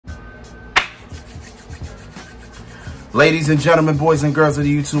Ladies and gentlemen, boys and girls of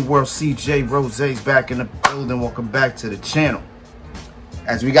the YouTube world, CJ Rose's back in the building. Welcome back to the channel.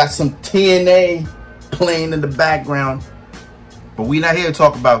 As we got some TNA playing in the background, but we're not here to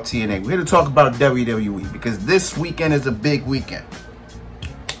talk about TNA. We're here to talk about WWE because this weekend is a big weekend.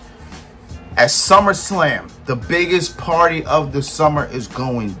 At SummerSlam, the biggest party of the summer is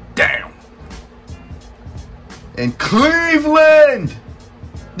going down. In Cleveland!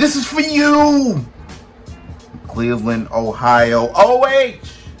 This is for you! Cleveland, Ohio, OH!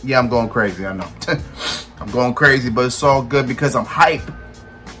 Yeah, I'm going crazy, I know. I'm going crazy, but it's all good because I'm hype.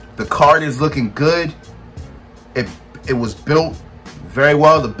 The card is looking good. It was built very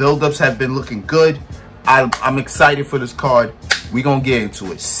well. The build-ups have been looking good. I'm excited for this card. We're going to get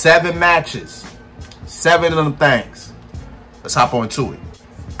into it. 7 matches. 7 of them things. Let's hop on to it.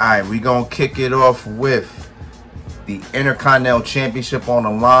 Alright, we're going to kick it off with the Intercontinental Championship on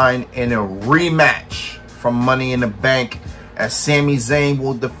the line in a rematch from Money in the Bank, as Sami Zayn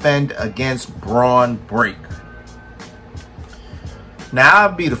will defend against Braun Breaker. Now,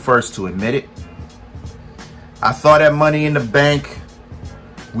 I'll be the first to admit it. I thought at Money in the Bank,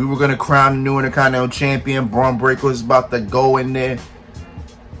 we were going to crown the new Intercontinental Champion. Braun Breaker was about to go in there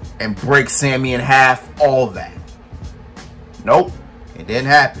and break Sami in half, all that. Nope, it didn't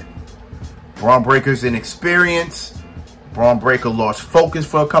happen. Braun Breaker's inexperienced. Braun Breaker lost focus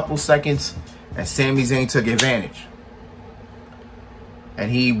for a couple seconds, and Sami Zayn took advantage.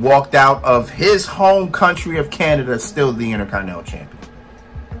 And he walked out of his home country of Canada still the Intercontinental Champion.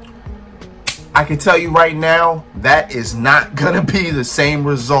 I can tell you right now, that is not going to be the same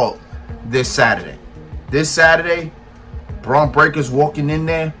result this Saturday. This Saturday, Braun Breaker's walking in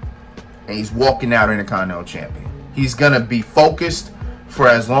there, and he's walking out Intercontinental Champion. He's going to be focused for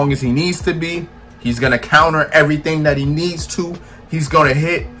as long as he needs to be. He's going to counter everything that he needs to. He's going to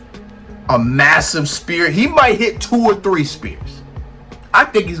hit a massive spear. He might hit 2 or 3 spears. I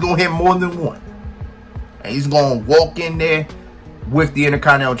think he's going to hit more than one. And he's going to walk in there with the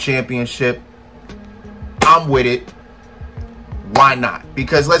Intercontinental Championship. I'm with it. Why not?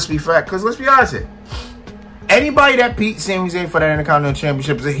 Because let's be honest here. Anybody that beat Sami Zayn for that Intercontinental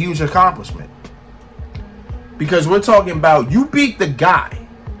Championship is a huge accomplishment. Because we're talking about you beat the guy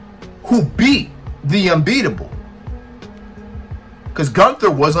who beat the unbeatable. Because Gunther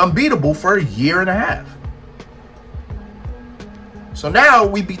was unbeatable for a year and a half. So now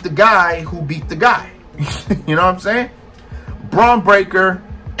we beat the guy who beat the guy. You know what I'm saying? Braun Breaker,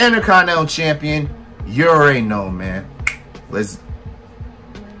 Intercontinental Champion. You already know, man.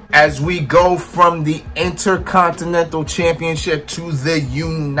 As we go from the Intercontinental Championship to the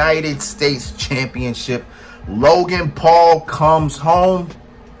United States Championship, Logan Paul comes home,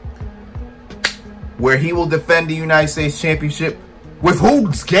 where he will defend the United States Championship. With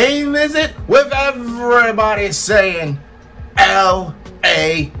whose game is it? With everybody saying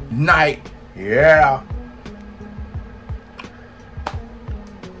L.A. Knight. Yeah.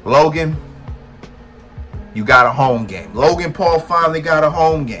 Logan, you got a home game. Logan Paul finally got a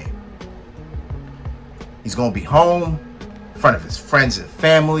home game. He's going to be home in front of his friends and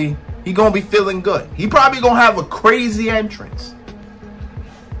family. He's going to be feeling good. He probably going to have a crazy entrance.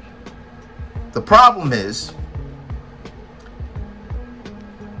 The problem is,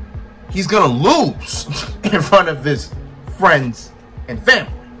 he's going to lose in front of his friends and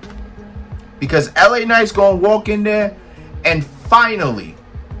family. Because LA Knight's going to walk in there, and finally,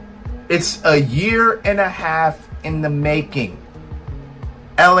 it's a year and a half in the making.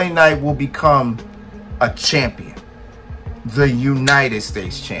 LA Knight will become a champion. The United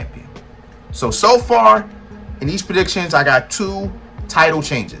States champion. So far, in these predictions, I got 2 title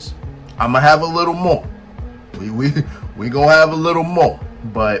changes. I'm going to have a little more. We going to have a little more.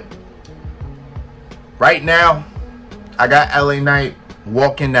 But right now, I got LA Knight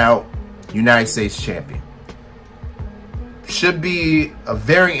walking out United States champion. Should be a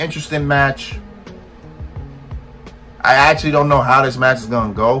very interesting match. I actually don't know how this match is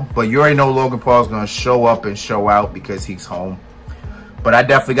going to go, but you already know Logan Paul is going to show up and show out because he's home. But I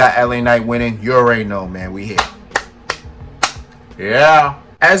definitely got LA Knight winning. You already know, man. We here. Yeah.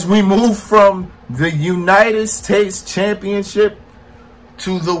 As we move from the United States Championship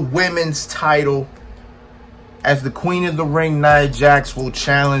to the women's title, as the Queen of the Ring, Nia Jax, will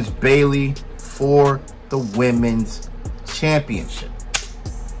challenge Bayley for the women's championship.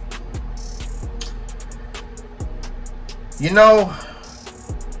 You know,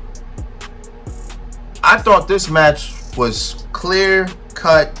 I thought this match was clear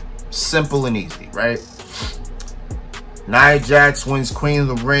cut, simple, and easy, right? Nia Jax wins Queen of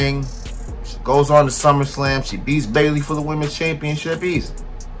the Ring. She goes on to SummerSlam. She beats Bayley for the Women's Championship easy.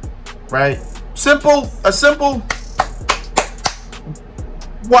 Right? A simple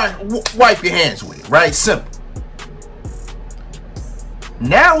wipe your hands with it, right? Simple.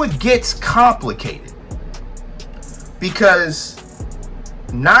 Now it gets complicated because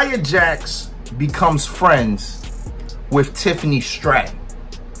Nia Jax becomes friends with Tiffany Stratton,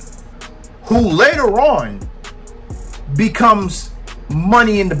 who later on becomes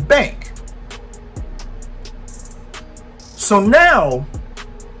Money in the Bank. So now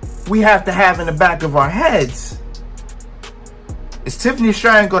we have to have in the back of our heads, is Tiffany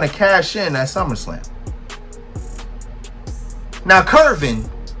Stratton going to cash in at SummerSlam? Now, Curvin,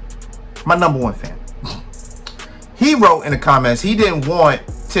 my #1 fan, he wrote in the comments he didn't want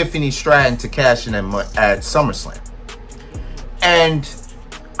Tiffany Stratton to cash in at SummerSlam. And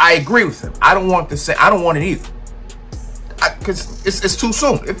I agree with him. I don't want it either. Because it's too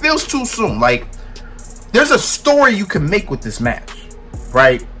soon. It feels too soon. Like, there's a story you can make with this match,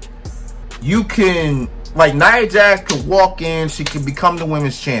 right? You can, like, Nia Jax could walk in, she could become the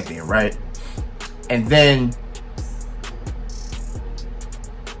women's champion, right? And then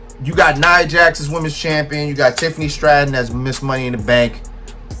you got Nia Jax as women's champion, you got Tiffany Stratton as Miss Money in the Bank,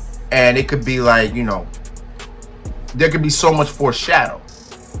 and it could be like, you know, there could be so much foreshadow,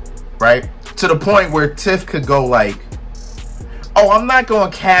 right? To the point where Tiff could go like, oh, I'm not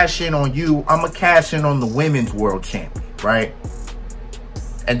going to cash in on you, I'm going to cash in on the women's world champion, right?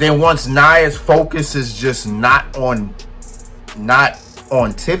 And then once Nia's focus is just not on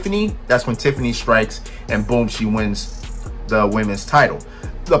Tiffany, that's when Tiffany strikes and boom, she wins the women's title.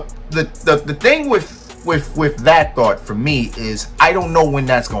 The thing with that thought for me is I don't know when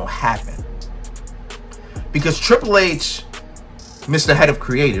that's going to happen. Because Triple H, Mr. Head of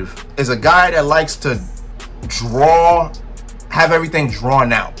Creative, is a guy that likes to have everything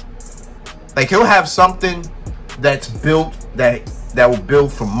drawn out. Like, he'll have something that's built that will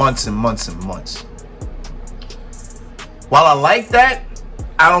build for months and months and months. While I like that,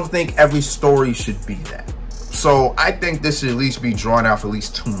 I don't think every story should be that. So I think this should at least be drawn out for at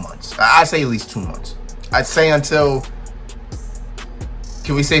least 2 months. I say at least 2 months. I'd say until,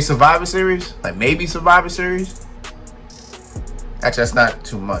 can we say Survivor Series? Like maybe Survivor Series? Actually, that's not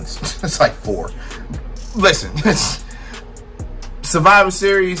 2 months. It's like 4. Listen, Survivor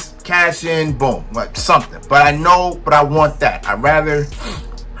Series, cash in, boom, like something. But I want that. I'd rather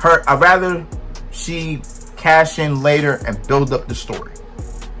she cash in later and build up the story.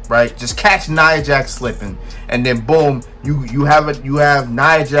 Right? Just catch Nia Jax slipping, and then boom, you have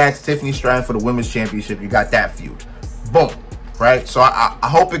Nia Jax, Tiffany Stratton for the women's championship. You got that feud. Boom. Right? So I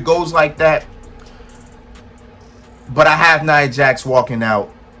hope it goes like that. But I have Nia Jax walking out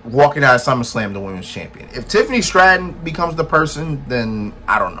of SummerSlam the women's champion. If Tiffany Stratton becomes the person, then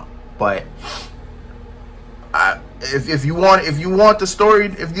I don't know. But if you want the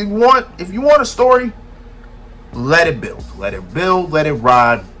story, if you want a story, let it build. Let it build, let it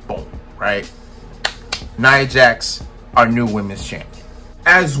ride. Boom, right? Nia Jax, our new women's champion.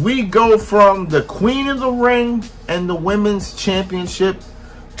 As we go from the Queen of the Ring and the Women's Championship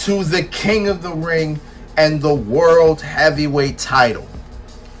to the King of the Ring and the World Heavyweight title,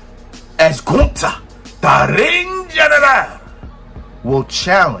 as Gunther, the Ring General, will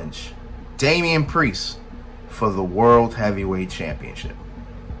challenge Damian Priest for the World Heavyweight Championship.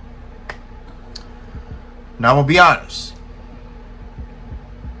 Now, I'm going to be honest.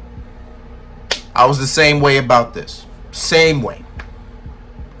 I was the same way about this. Same way.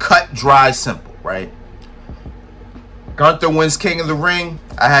 Cut, dry, simple, right? Gunther wins King of the Ring.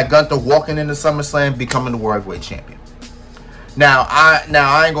 I had Gunther walking into SummerSlam, becoming the World Heavyweight Champion. Now I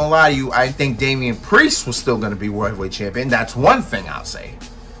ain't gonna lie to you. I think Damian Priest was still gonna be World Heavyweight Champion. That's one thing I'll say.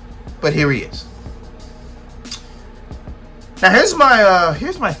 But here he is. Now here's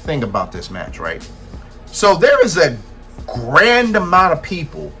my thing about this match, right? So there is a grand amount of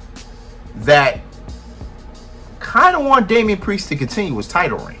people that kind of want Damian Priest to continue his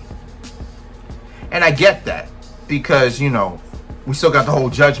title reign. And I get that because, you know, we still got the whole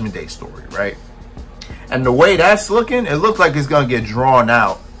Judgment Day story, right? And the way that's looking, it looks like it's going to get drawn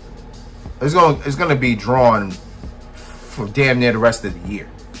out. It's going to be drawn for damn near the rest of the year.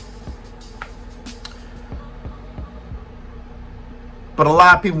 But a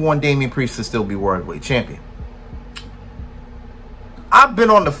lot of people want Damian Priest to still be World Heavyweight Champion. I've been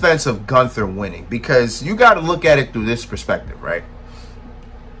on the fence of Gunther winning because you got to look at it through this perspective, right?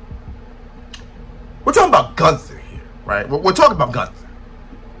 We're talking about Gunther here, right? We're talking about Gunther.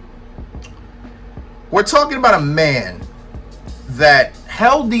 We're talking about a man that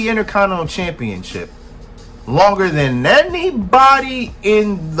held the Intercontinental Championship longer than anybody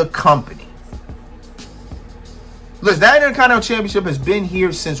in the company. Listen, that Intercontinental Championship has been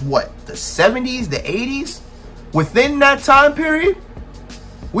here since what? The 70s, the 80s? Within that time period,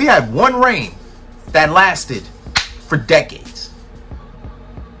 We had one reign that lasted for decades.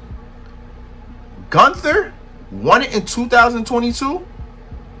 Gunther won it in 2022,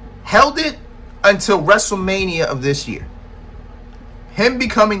 held it until WrestleMania of this year. Him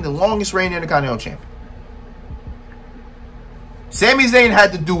becoming the longest reigning Intercontinental Champion. Sami Zayn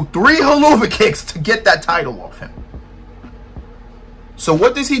had to do 3 haluva kicks to get that title off him. So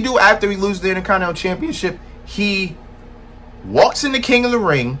what does he do after he loses the Intercontinental Championship? He walks in the King of the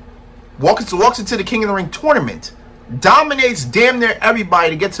Ring, walks into the King of the Ring tournament, dominates damn near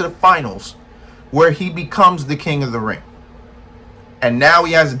everybody to get to the finals, where he becomes the King of the Ring. And now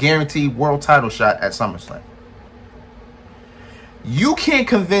he has a guaranteed world title shot at SummerSlam. You can't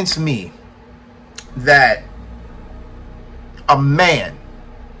convince me that a man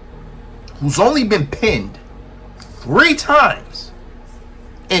who's only been pinned 3 times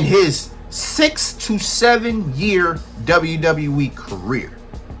in his 6 to 7 year WWE career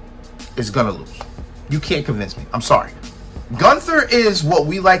is gonna lose. You can't convince me. I'm sorry. Gunther is what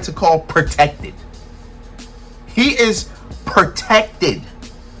we like to call protected. He is protected.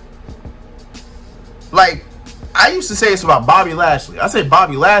 Like, I used to say this about Bobby Lashley. I said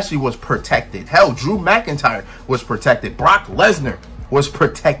Bobby Lashley was protected. Hell, Drew McIntyre was protected. Brock Lesnar was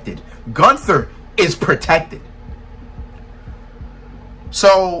protected. Gunther is protected.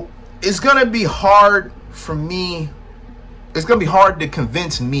 So, it's going to be hard for me. It's going to be hard to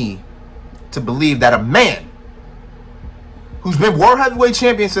convince me to believe that a man who's been World Heavyweight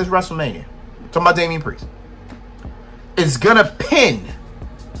Champion since WrestleMania, talking about Damian Priest, is going to pin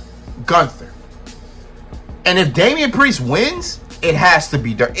Gunther. And if Damian Priest wins, it has to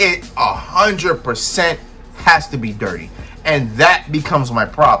be dirty. It 100% has to be dirty. And that becomes my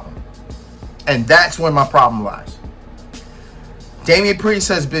problem. And that's where my problem lies. Damian Priest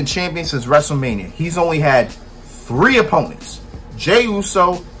has been champion since WrestleMania. He's only had 3 opponents. Jey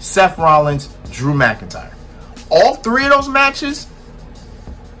Uso, Seth Rollins, Drew McIntyre. All 3 of those matches,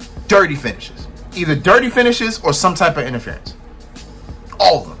 dirty finishes. Either dirty finishes or some type of interference.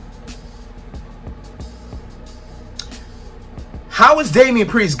 All of them. How is Damian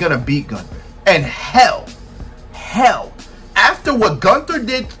Priest going to beat Gunther? And hell, after what Gunther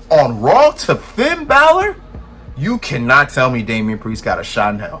did on Raw to Finn Balor, you cannot tell me Damian Priest got a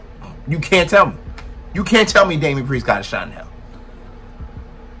shot in hell. You can't tell me. You can't tell me Damian Priest got a shot in hell.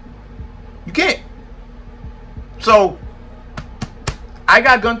 You can't. So, I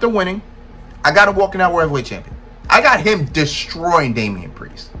got Gunther winning. I got him walking out World Heavyweight Champion. I got him destroying Damian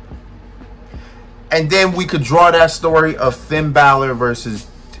Priest. And then we could draw that story of Finn Balor versus...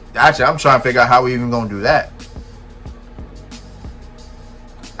 Actually, I'm trying to figure out how we even going to do that.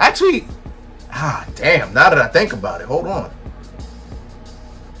 Actually... damn, now that I think about it. Hold on.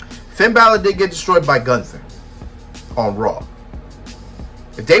 Finn Balor did get destroyed by Gunther on Raw.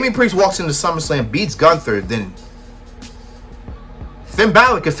 If Damian Priest walks into SummerSlam, beats Gunther, then Finn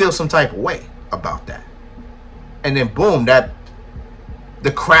Balor could feel some type of way about that. And then boom,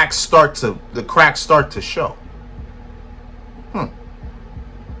 the cracks start to show.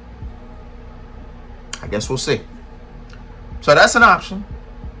 I guess we'll see. So that's an option.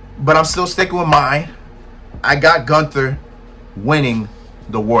 But I'm still sticking with mine. I got Gunther winning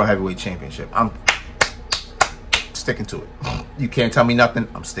the World Heavyweight Championship. I'm sticking to it. You can't tell me nothing.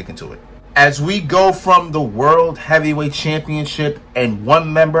 I'm sticking to it. As we go from the World Heavyweight Championship and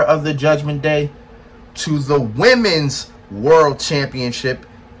one member of the Judgment Day to the Women's World Championship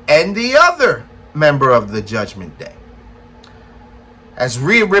and the other member of the Judgment Day. As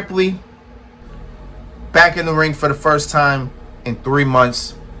Rhea Ripley back in the ring for the first time in 3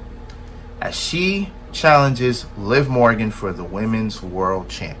 months, as she challenges Liv Morgan for the Women's World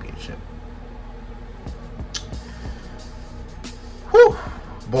Championship. Whew,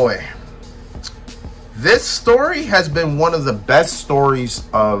 boy. This story has been one of the best stories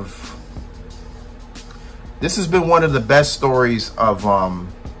of... This has been one of the best stories of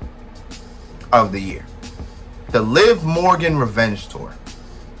the year. The Liv Morgan Revenge Tour.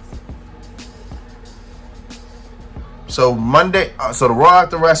 So Monday, so the Raw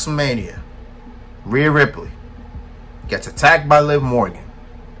after WrestleMania, Rhea Ripley gets attacked by Liv Morgan.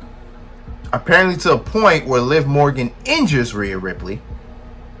 Apparently to a point where Liv Morgan injures Rhea Ripley.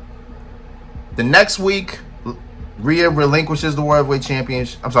 The next week, Rhea relinquishes the World Heavyweight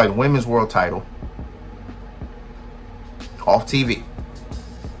Championship. I'm sorry, the Women's World title. Off TV.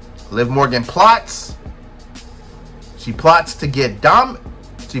 Liv Morgan plots. She plots to get Dominic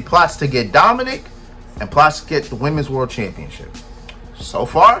and plots to get the Women's World Championship. So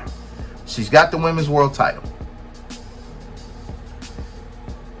far, she's got the Women's World title.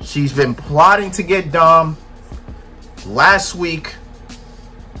 She's been plotting to get Dom. Last week,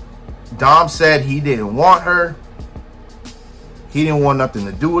 Dom said he didn't want her. He didn't want nothing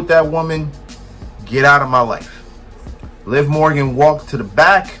to do with that woman. Get out of my life. Liv Morgan walked to the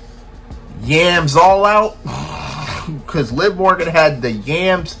back. Yams all out. Because Liv Morgan had the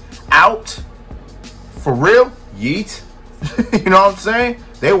yams out. For real. Yeet. You know what I'm saying?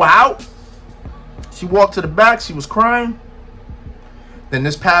 They were out. She walked to the back. She was crying. Then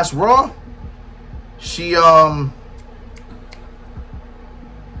this past Raw, she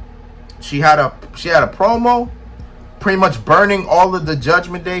had a promo, pretty much burning all of the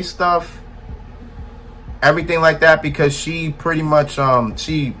Judgment Day stuff, everything like that, because she pretty much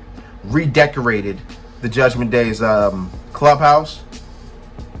she redecorated the Judgment Day's clubhouse.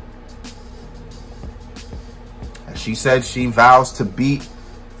 And she said she vows to beat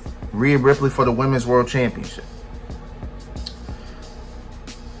Rhea Ripley for the Women's World Championship.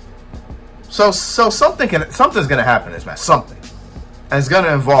 So something's gonna happen in this match. Something. And it's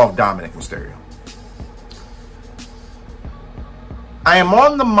gonna involve Dominic Mysterio. I am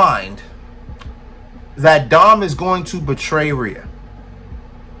on the mind that Dom is going to betray Rhea.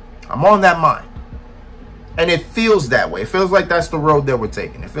 I'm on that mind. And it feels that way. It feels like that's the road that we're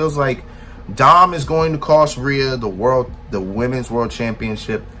taking. It feels like Dom is going to cost Rhea the Women's World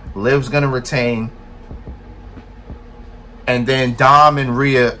Championship. Liv's gonna retain. And then Dom and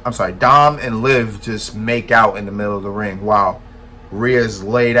Liv just make out in the middle of the ring while Rhea's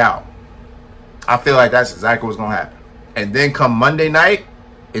laid out. I feel like that's exactly what's going to happen. And then come Monday night,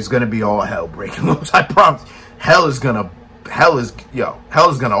 it's going to be all hell breaking loose. I promise. Hell is going to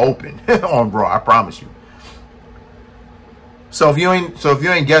open on Raw. I promise you. So if you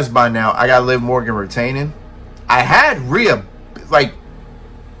ain't guessed by now, I got Liv Morgan retaining. I had Rhea, like,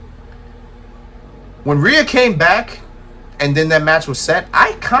 when Rhea came back, and then that match was set,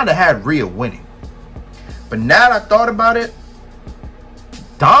 I kind of had Rhea winning. But now that I thought about it,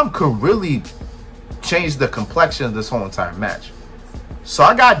 Dom could really change the complexion of this whole entire match. So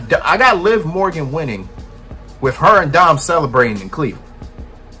I got Liv Morgan winning with her and Dom celebrating in Cleveland.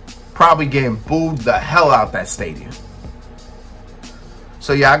 Probably getting booed the hell out that stadium.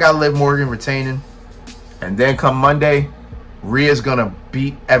 So yeah, I got Liv Morgan retaining. And then come Monday, Rhea's gonna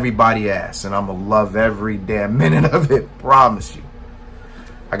beat everybody ass, and I'm gonna love every damn minute of it. Promise you.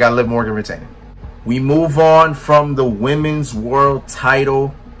 I got Liv Morgan retaining. We move on from the Women's World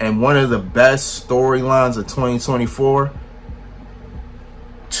Title and one of the best storylines of 2024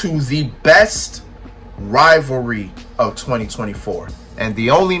 to the best rivalry of 2024, and the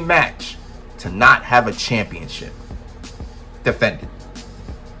only match to not have a championship defended.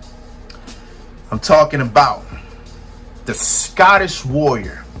 I'm talking about the Scottish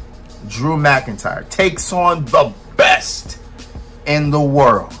Warrior, Drew McIntyre, takes on the best in the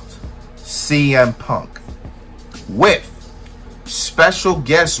world, CM Punk, with special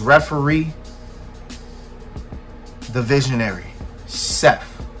guest referee, the visionary,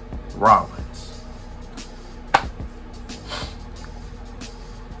 Seth Rollins.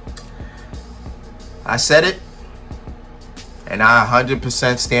 I said it, and I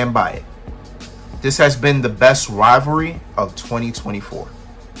 100% stand by it. This has been the best rivalry of 2024.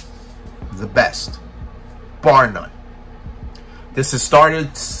 The best. Bar none. This has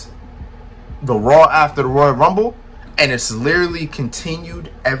started the Raw after the Royal Rumble, and it's literally continued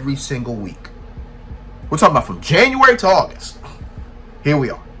every single week. We're talking about from January to August. Here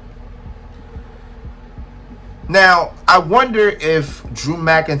we are. Now, I wonder if Drew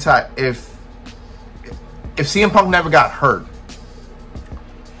McIntyre, if CM Punk never got hurt,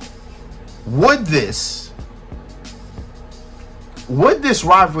 would this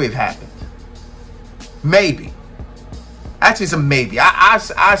rivalry have happened? Maybe. Actually, it's a maybe. I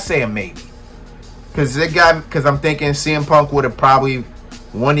say a maybe. Because I'm thinking CM Punk would have probably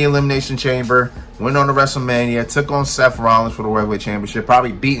won the Elimination Chamber, went on to WrestleMania, took on Seth Rollins for the World Heavyweight Championship,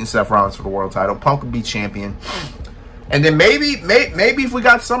 probably beaten Seth Rollins for the world title. Punk would be champion. And then maybe if we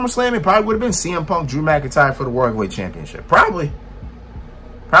got SummerSlam, it probably would have been CM Punk, Drew McIntyre for the World Heavyweight Championship. Probably.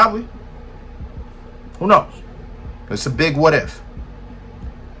 Who knows? It's a big what if.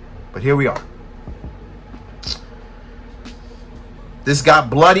 But here we are. This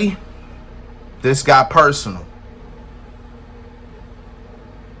got bloody. This got personal.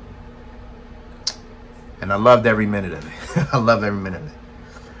 And I loved every minute of it. I love every minute of it.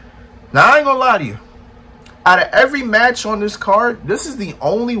 Now, I ain't gonna lie to you. Out of every match on this card, this is the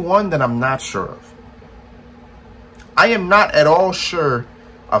only one that I'm not sure of. I am not at all sure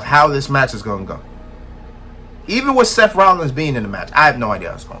of how this match is gonna go. Even with Seth Rollins being in the match, I have no idea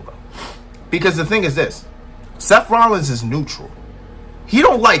how it's gonna go. Because the thing is this. Seth Rollins is neutral. He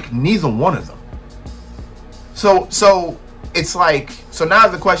don't like neither one of them. So it's like, so now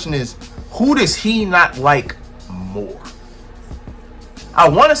the question is, who does he not like more? I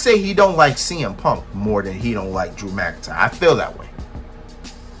want to say he don't like CM Punk more than he don't like Drew McIntyre. I feel that way.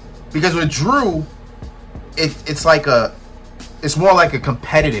 Because with Drew, it's more like a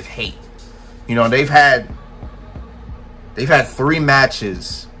competitive hate. You know, they've had 3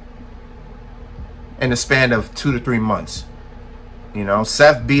 matches in the span of 2 to 3 months. You know,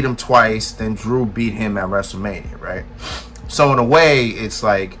 Seth beat him twice, then Drew beat him at WrestleMania, right? So in a way, it's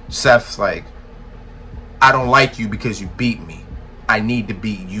like Seth's like, I don't like you because you beat me. I need to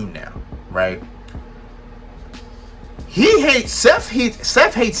beat you now, right? Seth hates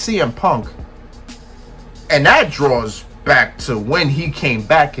CM Punk, and that draws back to when he came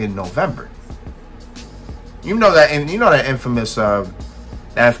back in November. You know that infamous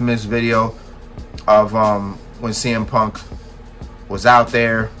video of when CM Punk was out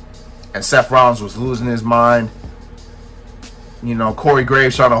there and Seth Rollins was losing his mind. You know, Corey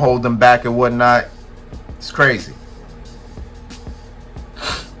Graves trying to hold them back and whatnot. It's crazy.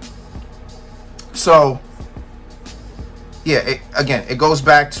 So, yeah, it goes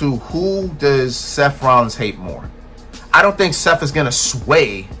back to who does Seth Rollins hate more? I don't think Seth is going to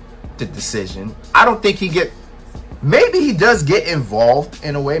sway the decision. I don't think maybe he does get involved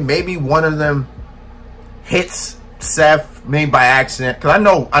in a way. Maybe one of them hits Seth, maybe by accident. Because I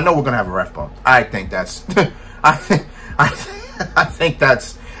know we're going to have a ref bump. I think that's, I think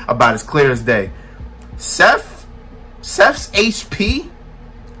that's about as clear as day. Seth's HP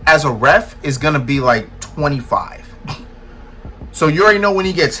as a ref is going to be like 25. So you already know when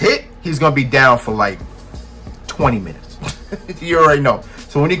he gets hit, he's going to be down for like 20 minutes. You already know.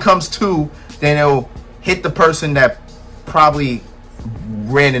 So when he comes to, then he'll hit the person that probably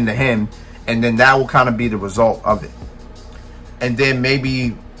ran into him, and then that will kind of be the result of it. And then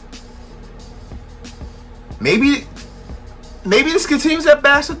maybe this continues at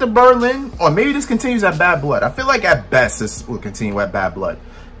Bash at the Berlin, or maybe this continues at Bad Blood. I feel like at best this will continue at Bad Blood,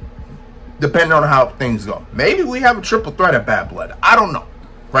 depending on how things go. Maybe we have a triple threat at Bad Blood. I don't know,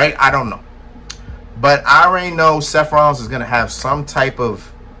 right? I don't know. But I already know Seth Rollins is going to have some type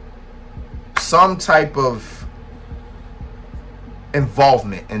of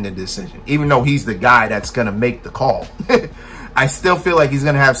involvement in the decision. Even though he's the guy that's going to make the call. I still feel like he's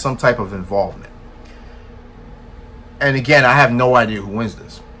going to have some type of involvement. And again, I have no idea who wins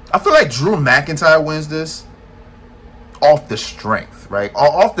this. I feel like Drew McIntyre wins this off the strength, right?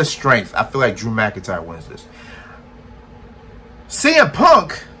 Off the strength, I feel like Drew McIntyre wins this. CM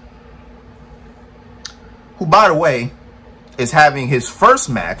Punk, who, by the way, is having his first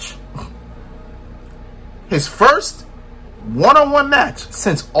match, his first one-on-one match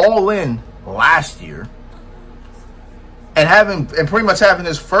since All In last year, and pretty much having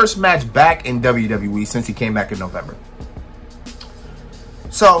his first match back in WWE since he came back in November.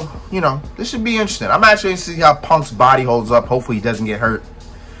 So, you know, this should be interesting. I'm actually interested to see how Punk's body holds up. Hopefully he doesn't get hurt.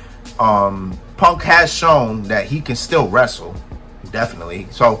 Punk has shown that he can still wrestle, definitely.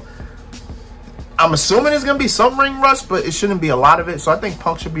 So I'm assuming there's going to be some ring rust, but it shouldn't be a lot of it. So I think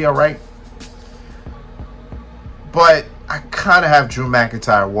Punk should be all right. But I kind of have Drew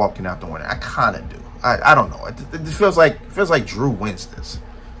McIntyre walking out the winner. I kind of do. I don't know. It feels like Drew wins this.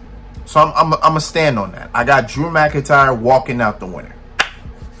 So I'm going to stand on that. I got Drew McIntyre walking out the winner.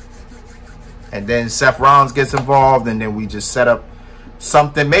 And then Seth Rollins gets involved, and then we just set up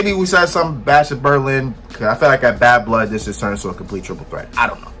something. Maybe we set some Bash at Berlin. Because I feel like at Bad Blood, this just turns into a complete triple threat. I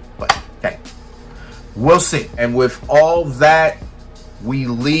don't know. But, hey, we'll see. And with all that, we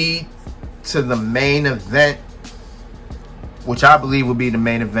lead to the main event, which I believe will be the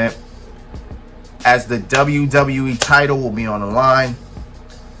main event, as the WWE title will be on the line,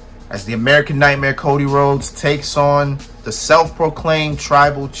 as the American Nightmare Cody Rhodes takes on the self-proclaimed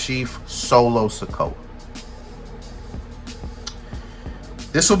tribal chief Solo Sikoa.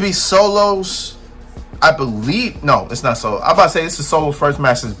 This will be Solo's, I believe, no, it's not Solo. I'm about to say this is Solo's first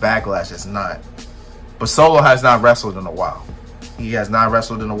match since Backlash. It's not. But Solo has not wrestled in a while. He has not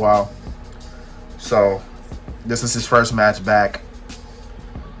wrestled in a while. So this is his first match back,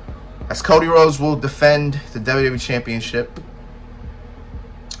 as Cody Rhodes will defend the WWE Championship.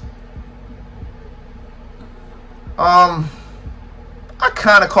 I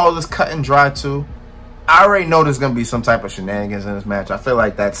kind of call this cut and dry too. I already know there's gonna be some type of shenanigans in this match. I feel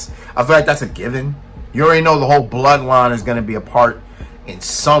like that's a given. You already know the whole bloodline is gonna be a part in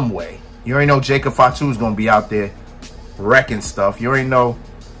some way. You already know Jacob Fatu is gonna be out there wrecking stuff. You already know.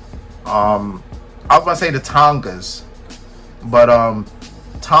 I was about to say the Tongas, but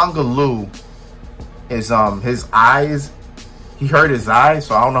Tonga Lou is his eyes. He hurt his eyes,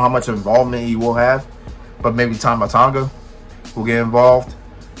 so I don't know how much involvement he will have. But maybe Tama Tonga will get involved.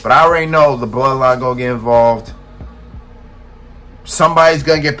 But I already know the bloodline gonna get involved. Somebody's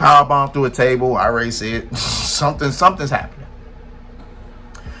gonna get powerbombed through a table. I already see it. Something's happening.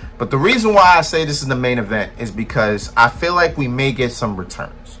 But the reason why I say this is the main event is because I feel like we may get some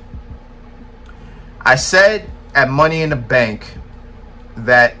returns. I said at Money in the Bank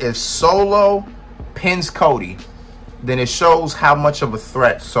that if Solo pins Cody, then it shows how much of a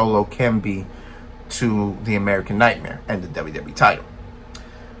threat Solo can be to the American Nightmare and the WWE title.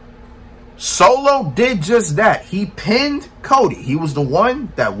 Solo did just that. He pinned Cody. He was the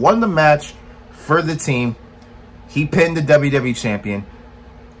one that won the match for the team. He pinned the WWE champion.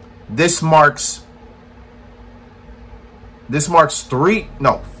 This marks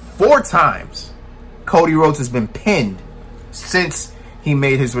 4 times Cody Rhodes has been pinned since he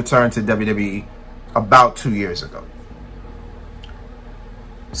made his return to WWE about 2 years ago.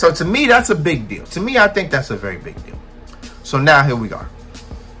 So to me, that's a big deal. To me, I think that's a very big deal. So now here we are.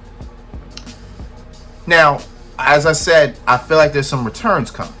 Now, as I said, I feel like there's some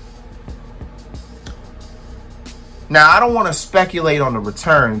returns coming. Now, I don't want to speculate on the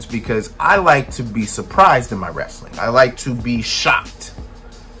returns because I like to be surprised in my wrestling. I like to be shocked,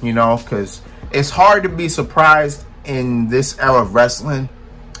 you know, because it's hard to be surprised in this era of wrestling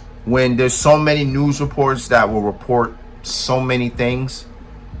when there's so many news reports that will report so many things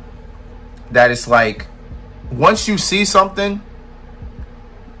that it's like once you see something,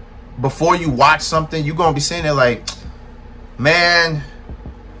 before you watch something, you're going to be sitting there like, man,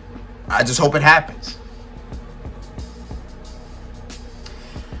 I just hope it happens.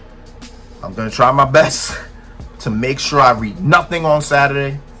 I'm going to try my best to make sure I read nothing on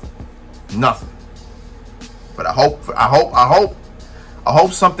Saturday. Nothing. But I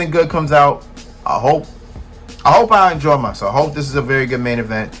hope something good comes out. I hope I enjoy myself. I hope this is a very good main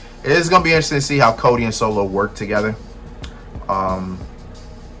event. It is going to be interesting to see how Cody and Solo work together. I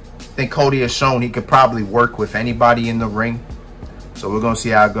think Cody has shown he could probably work with anybody in the ring. So we're going to see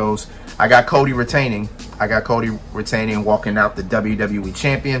how it goes. I got Cody retaining. And walking out the WWE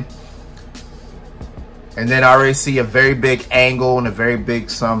champion. And then I already see a very big angle and a very big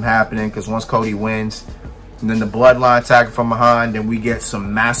sum happening because once Cody wins, and then the bloodline attack from behind, and we get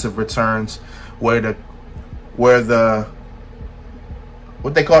some massive returns where the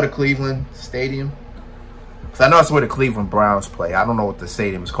what they call the Cleveland Stadium. I know it's where the Cleveland Browns play. I don't know what the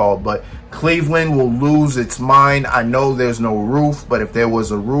stadium is called, but Cleveland will lose its mind. I know there's no roof, but if there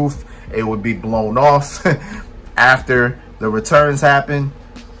was a roof, it would be blown off after the returns happen.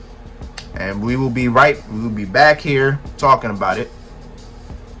 And we will be back here talking about it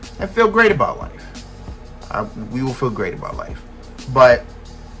and feel great about life. We will feel great about life. But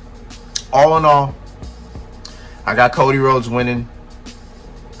all in all, I got Cody Rhodes winning.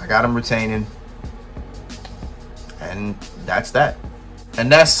 I got him retaining. And that's that.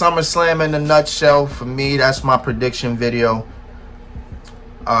 And that's SummerSlam in a nutshell for me. That's my prediction video.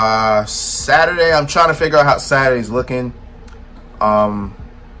 Saturday, I'm trying to figure out how Saturday's looking.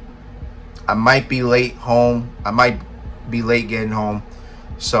 I might be late home. I might be late getting home.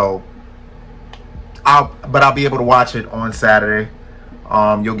 So, I'll be able to watch it on Saturday.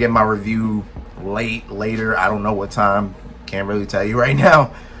 You'll get my review later. I don't know what time. Can't really tell you right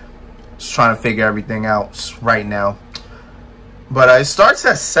now. Just trying to figure everything out right now. But it starts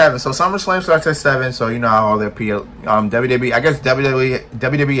at 7. So SummerSlam starts at 7. So you know how all their WWE. I guess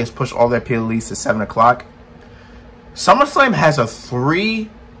WWE has pushed all their PLEs to 7 o'clock. SummerSlam has a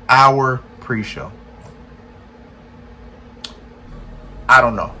 3-hour pre-show. I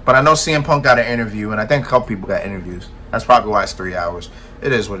don't know, but I know CM Punk got an interview, and I think a couple people got interviews. That's probably why it's 3 hours.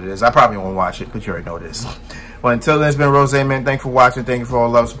 It is what it is. I probably won't watch it, but you already know it is. Well, until then, it's been Rose, man. Thanks for watching. Thank you for all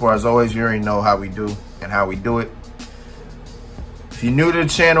the love, support. As always, you already know how we do and how we do it. If you're new to the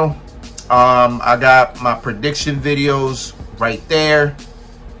channel, I got my prediction videos right there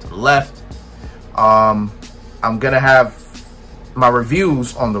to the left. I'm going to have my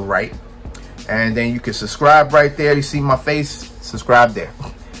reviews on the right. And then you can subscribe right there. You see my face, subscribe there.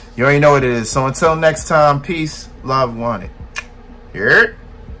 You already know what it is. So until next time, peace, love, wanted. Here.